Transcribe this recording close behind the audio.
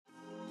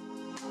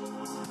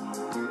Booted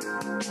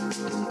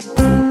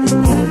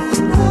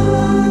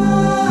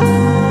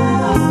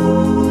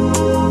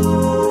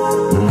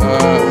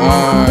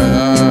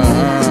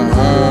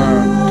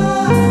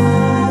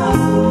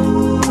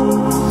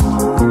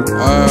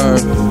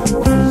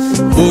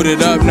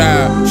up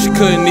now, she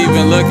couldn't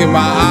even look in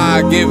my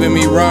eye, giving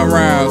me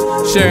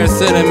run-rounds. Sharing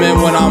sentiment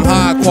when I'm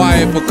high,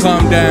 quiet but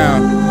come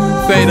down.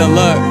 Fade of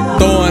luck,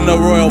 throwing the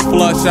royal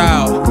flush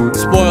out.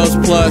 Spoils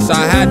plush,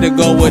 I had to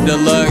go with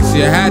deluxe.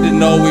 You had to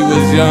know we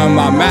was young,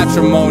 my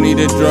matrimony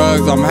to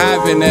drugs. I'm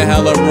having a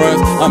hella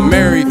runs, I'm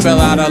married, fell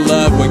out of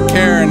love, but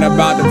caring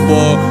about the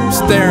bull,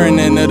 staring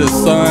into the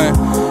sun.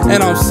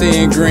 And I'm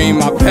seeing green,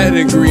 my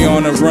pedigree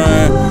on the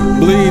run.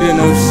 Bleeding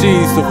them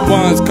sheets, the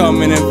funds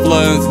coming in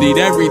floods. Need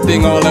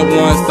everything all at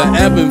once, the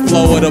ebb and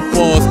flow of the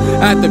pulse.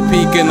 At the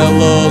peak and the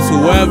lulls,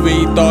 whoever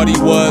he thought he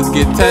was,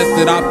 get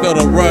tested, I feel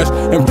the rush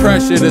and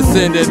pressure to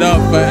send it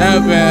up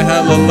forever and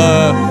hella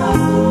love.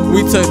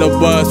 We took the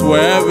bus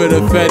wherever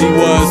the Fetty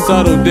was.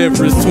 Subtle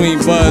difference between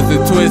buzz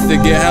and twist to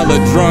get hella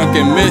drunk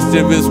and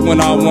mischievous when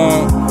I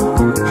want.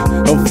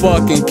 A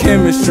fucking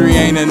chemistry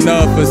ain't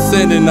enough,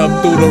 ascending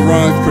up through the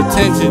rungs.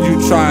 Pretension you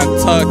try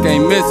and tuck,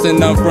 ain't missing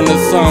none from the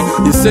sun.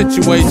 Your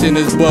situation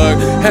is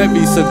bugged,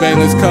 heavy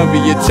surveillance cover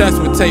your chest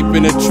with tape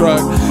in the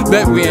truck.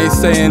 Bet we ain't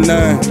saying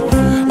none.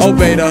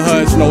 Obey the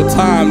hush, no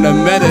time to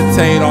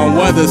meditate on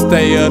whether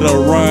stay or to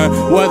run,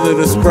 whether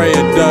to spray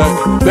or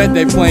duck. Bet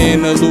they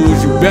playing to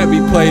lose, you bet we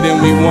played and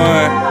we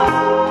won.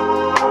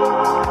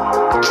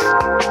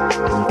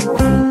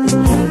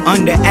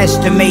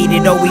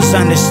 Underestimated, always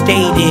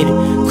understated.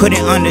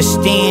 Couldn't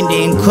understand it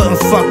and couldn't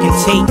fucking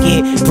take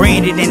it.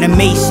 Branded and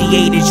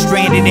emaciated,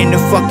 stranded in the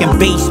fucking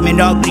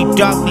basement. Ugly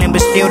duckling,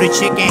 but still the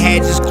chicken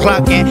heads is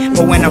clucking.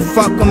 But when I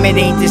fuck them, it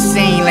ain't the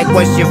same. Like,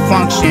 what's your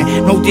function?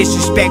 No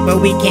disrespect, but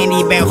we can't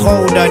even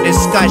hold a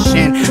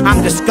discussion.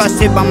 I'm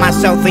disgusted by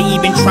myself for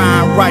even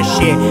trying to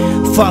rush it.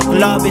 Fuck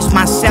love, it's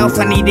myself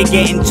I need to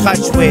get in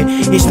touch with.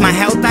 It's my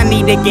health I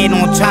need to get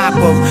on top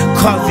of.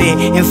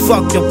 Covet and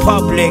fuck the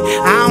public.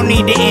 I don't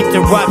need the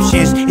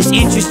interruptions. It's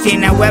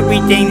interesting how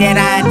everything that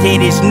I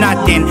did is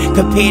nothing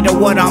compared to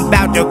what I'm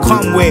about to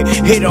come with.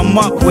 Hit them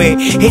up with.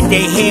 Hit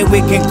their head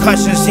with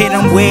concussions. Hit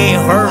them where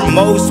it hurt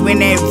most. When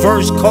that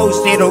verse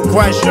coast, it'll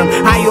crush them.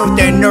 High off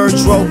their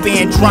nerves, rope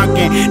being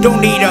drunken. Don't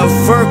need a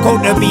fur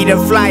coat to be the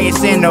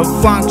flyest in the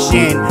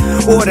function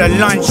or the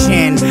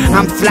luncheon.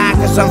 I'm fly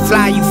cause I'm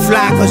fly, you fly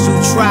cause you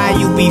try,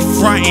 you be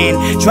frontin'.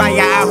 Try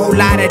out a whole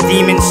lot of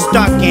demons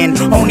stuck in.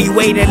 Only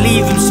way to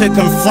leave him to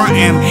confront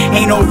him.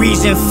 Ain't no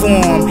reason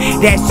for him.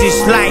 That's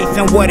just life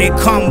and what it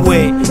come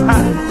with.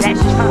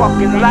 That's just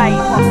fucking life.